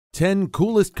10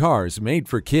 coolest cars made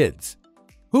for kids.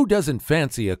 Who doesn't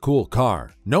fancy a cool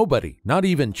car? Nobody, not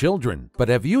even children. But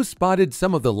have you spotted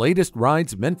some of the latest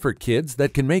rides meant for kids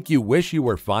that can make you wish you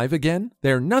were 5 again?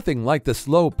 They're nothing like the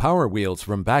slow Power Wheels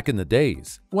from back in the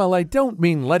days. Well, I don't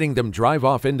mean letting them drive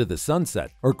off into the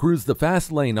sunset or cruise the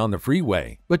fast lane on the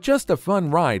freeway, but just a fun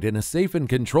ride in a safe and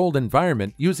controlled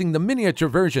environment using the miniature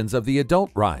versions of the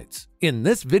adult rides. In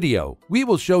this video, we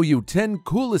will show you 10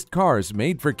 coolest cars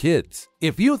made for kids.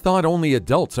 If you thought only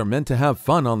adults are meant to have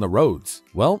fun on the roads,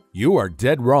 well, you are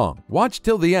dead wrong. Watch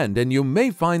till the end and you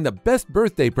may find the best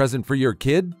birthday present for your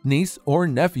kid, niece, or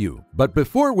nephew. But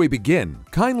before we begin,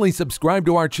 kindly subscribe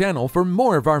to our channel for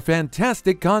more of our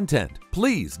fantastic content.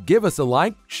 Please give us a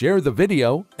like, share the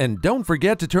video, and don't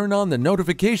forget to turn on the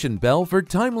notification bell for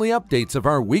timely updates of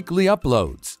our weekly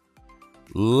uploads.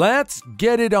 Let's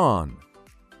get it on!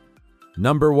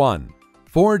 Number 1.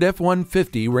 Ford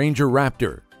F-150 Ranger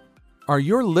Raptor. Are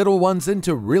your little ones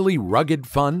into really rugged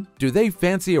fun? Do they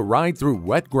fancy a ride through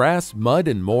wet grass, mud,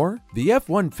 and more? The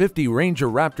F-150 Ranger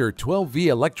Raptor 12V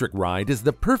electric ride is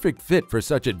the perfect fit for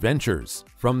such adventures.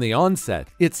 From the onset,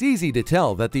 it's easy to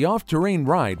tell that the off-terrain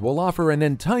ride will offer an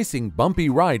enticing bumpy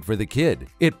ride for the kid.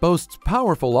 It boasts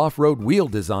powerful off-road wheel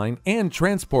design and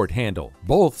transport handle,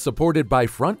 both supported by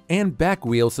front and back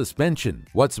wheel suspension.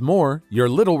 What's more, your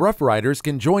little Rough Riders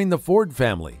can join the Ford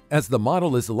family, as the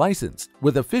model is licensed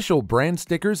with official brand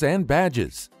stickers and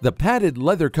badges. The padded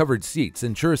leather-covered seats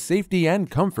ensure safety and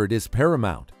comfort is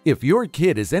paramount. If your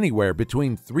kid is anywhere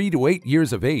between 3 to 8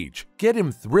 years of age, get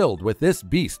him thrilled with this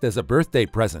beast as a birthday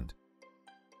present.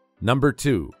 Number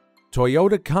 2.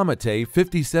 Toyota Kamate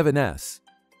 57S.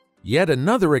 Yet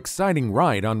another exciting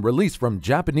ride on release from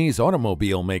Japanese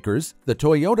automobile makers, the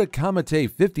Toyota Kamate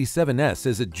 57S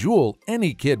is a jewel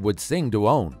any kid would sing to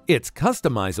own. It's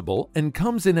customizable and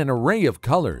comes in an array of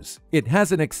colors. It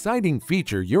has an exciting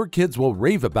feature your kids will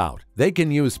rave about. They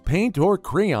can use paint or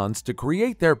crayons to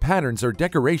create their patterns or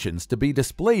decorations to be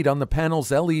displayed on the panel's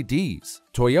LEDs.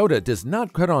 Toyota does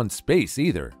not cut on space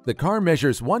either. The car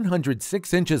measures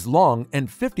 106 inches long and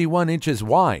 51 inches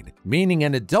wide, meaning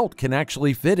an adult can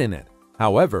actually fit in it.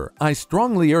 However, I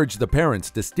strongly urge the parents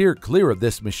to steer clear of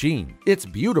this machine. It's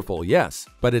beautiful, yes,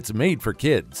 but it's made for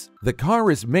kids. The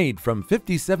car is made from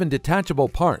 57 detachable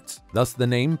parts, thus the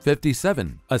name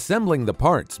 57. Assembling the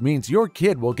parts means your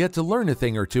kid will get to learn a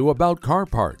thing or two about car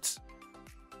parts.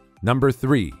 Number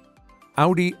 3.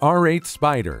 Audi R8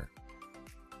 Spider.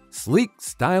 Sleek,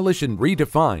 stylish, and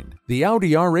redefined, the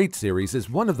Audi R8 series is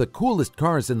one of the coolest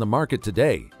cars in the market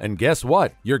today. And guess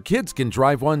what? Your kids can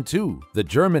drive one too. The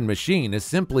German machine is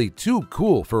simply too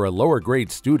cool for a lower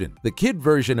grade student. The kid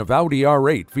version of Audi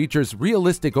R8 features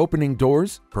realistic opening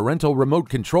doors, parental remote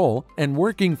control, and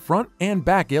working front and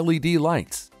back LED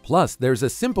lights. Plus, there's a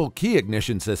simple key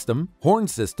ignition system, horn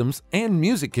systems, and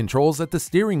music controls at the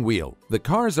steering wheel. The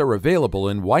cars are available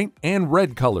in white and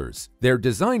red colors. They're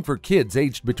designed for kids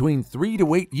aged between 3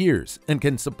 to 8 years and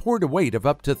can support a weight of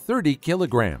up to 30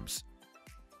 kilograms.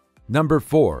 Number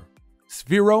 4.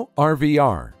 Sphero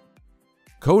RVR.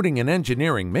 Coding and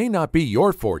engineering may not be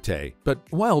your forte, but,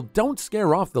 well, don't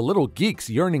scare off the little geeks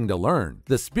yearning to learn.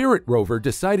 The Spirit Rover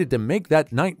decided to make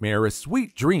that nightmare a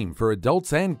sweet dream for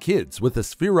adults and kids with the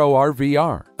Sphero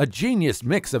RVR, a genius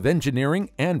mix of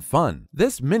engineering and fun.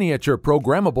 This miniature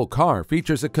programmable car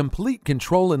features a complete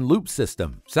control and loop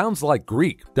system. Sounds like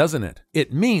Greek, doesn't it?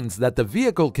 It means that the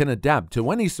vehicle can adapt to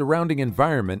any surrounding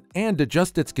environment and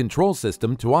adjust its control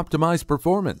system to optimize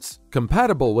performance.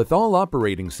 Compatible with all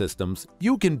operating systems,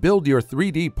 you can build your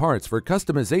 3D parts for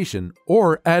customization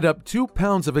or add up 2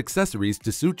 pounds of accessories to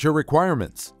suit your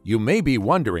requirements. You may be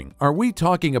wondering, are we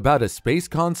talking about a space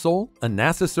console, a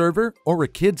NASA server, or a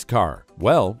kid's car?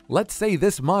 Well, let's say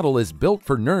this model is built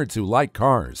for nerds who like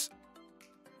cars.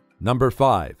 Number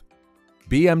 5.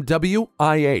 BMW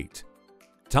i8.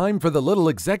 Time for the little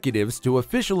executives to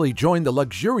officially join the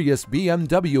luxurious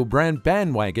BMW brand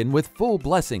bandwagon with full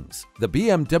blessings. The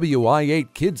BMW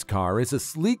i8 kids car is a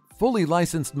sleek, fully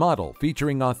licensed model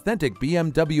featuring authentic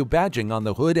BMW badging on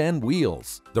the hood and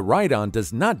wheels. The ride-on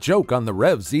does not joke on the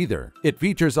revs either. It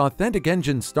features authentic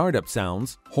engine startup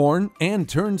sounds, horn and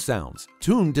turn sounds,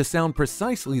 tuned to sound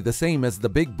precisely the same as the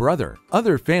Big Brother.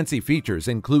 Other fancy features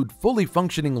include fully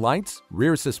functioning lights,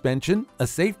 rear suspension, a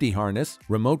safety harness,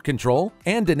 remote control,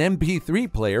 and an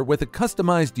MP3 player with a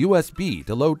customized USB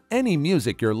to load any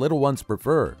music your little ones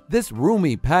prefer. This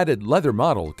roomy padded leather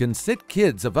model can sit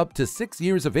kids of up to 6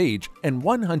 years of age and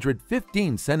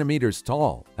 115 centimeters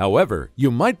tall. However,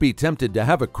 you might be tempted to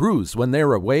have a cruise when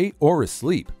they're away or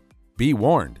asleep. Be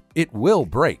warned, it will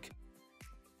break.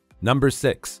 Number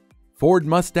 6. Ford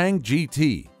Mustang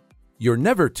GT. You're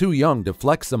never too young to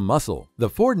flex some muscle. The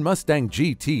Ford Mustang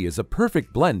GT is a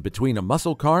perfect blend between a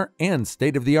muscle car and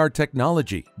state-of-the-art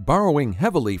technology. Borrowing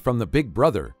heavily from the big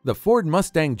brother, the Ford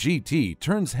Mustang GT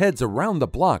turns heads around the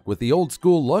block with the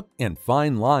old-school look and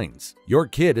fine lines. Your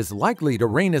kid is likely to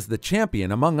reign as the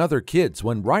champion among other kids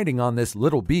when riding on this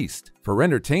little beast. For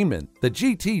entertainment, the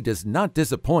GT does not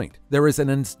disappoint. There is an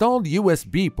installed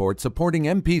USB port supporting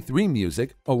MP3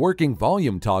 music, a working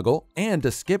volume toggle, and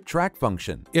a skip track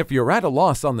function. If you're at a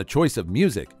loss on the choice of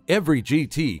music, every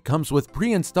GT comes with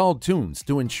pre-installed tunes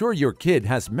to ensure your kid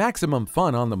has maximum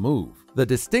fun on the move. The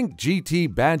distinct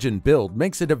GT badge and build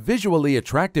makes it a visually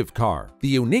attractive car. The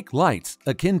unique lights,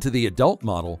 akin to the adult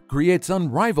model, creates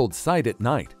unrivaled sight at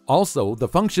night. Also, the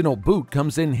functional boot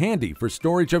comes in handy for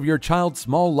storage of your child's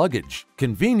small luggage.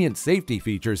 Convenient safety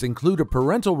features include a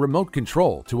parental remote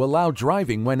control to allow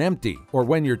driving when empty or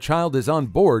when your child is on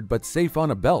board but safe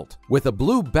on a belt. With a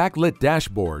blue backlit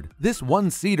dashboard, this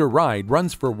one-seater ride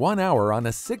runs for 1 hour on a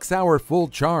 6-hour full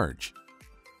charge.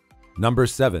 Number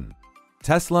 7.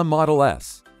 Tesla Model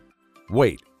S.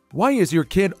 Wait, why is your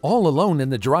kid all alone in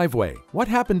the driveway? What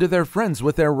happened to their friends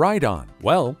with their ride-on?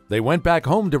 Well, they went back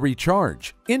home to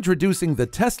recharge. Introducing the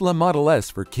Tesla Model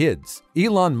S for kids.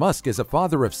 Elon Musk is a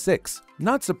father of 6.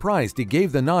 Not surprised he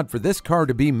gave the nod for this car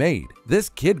to be made. This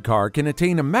kid car can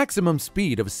attain a maximum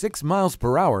speed of 6 miles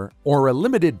per hour or a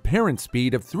limited parent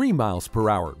speed of 3 miles per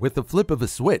hour with the flip of a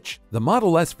switch. The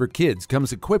Model S for kids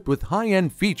comes equipped with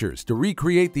high-end features to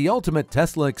recreate the ultimate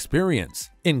Tesla experience,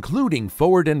 including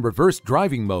forward and reverse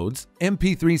driving modes,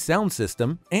 MP3 sound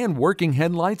system, and working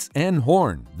headlights and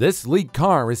horn. This sleek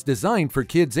car is designed for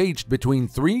kids aged between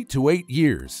 3 to 8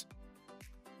 years.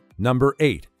 Number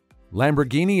 8.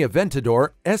 Lamborghini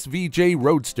Aventador SVJ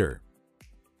Roadster.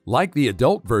 Like the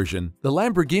adult version, the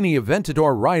Lamborghini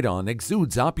Aventador ride-on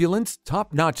exudes opulence,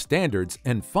 top-notch standards,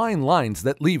 and fine lines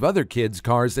that leave other kids'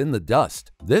 cars in the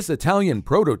dust. This Italian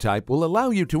prototype will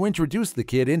allow you to introduce the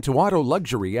kid into auto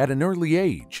luxury at an early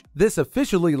age. This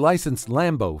officially licensed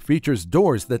Lambo features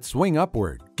doors that swing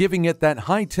upward, giving it that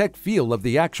high-tech feel of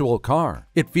the actual car.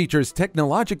 It features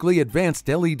technologically advanced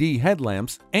LED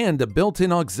headlamps and a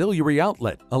built-in auxiliary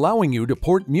outlet, allowing you to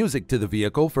port music to the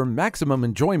vehicle for maximum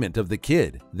enjoyment of the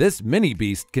kid. This mini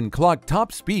beast can clock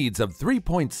top speeds of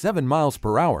 3.7 miles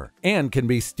per hour and can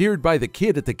be steered by the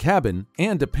kid at the cabin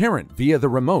and a parent via the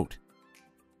remote.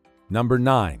 Number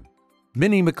 9.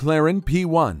 Mini McLaren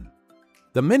P1.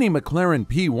 The Mini McLaren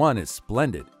P1 is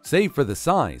splendid. Save for the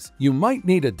size, you might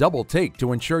need a double take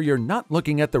to ensure you're not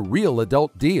looking at the real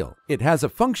adult deal. It has a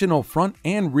functional front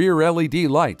and rear LED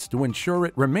lights to ensure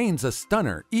it remains a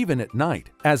stunner even at night.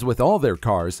 As with all their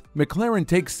cars, McLaren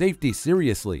takes safety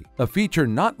seriously, a feature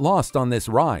not lost on this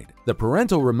ride. The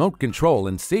parental remote control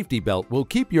and safety belt will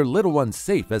keep your little ones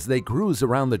safe as they cruise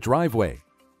around the driveway.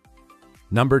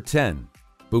 Number 10.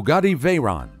 Bugatti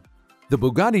Veyron. The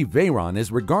Bugatti Veyron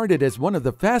is regarded as one of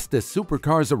the fastest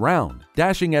supercars around,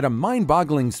 dashing at a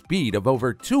mind-boggling speed of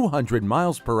over 200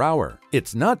 miles per hour.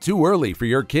 It's not too early for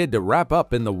your kid to wrap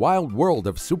up in the wild world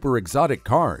of super exotic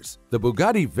cars. The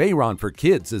Bugatti Veyron for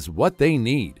kids is what they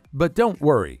need. But don't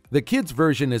worry, the kids'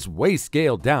 version is way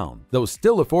scaled down, though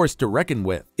still a force to reckon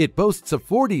with. It boasts of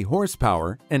 40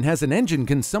 horsepower and has an engine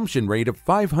consumption rate of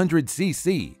 500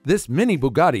 cc. This mini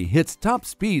Bugatti hits top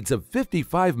speeds of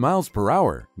 55 miles per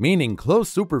hour, meaning close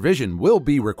supervision will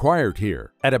be required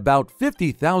here. At about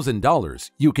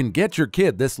 $50,000, you can get your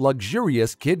kid this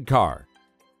luxurious kid car.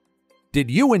 Did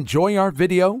you enjoy our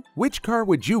video? Which car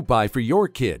would you buy for your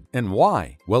kid and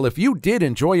why? Well, if you did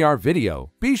enjoy our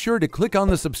video, be sure to click on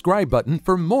the subscribe button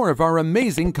for more of our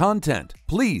amazing content.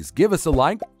 Please give us a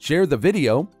like, share the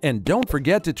video, and don't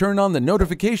forget to turn on the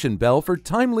notification bell for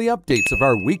timely updates of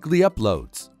our weekly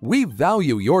uploads. We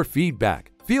value your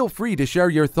feedback. Feel free to share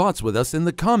your thoughts with us in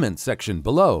the comments section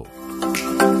below.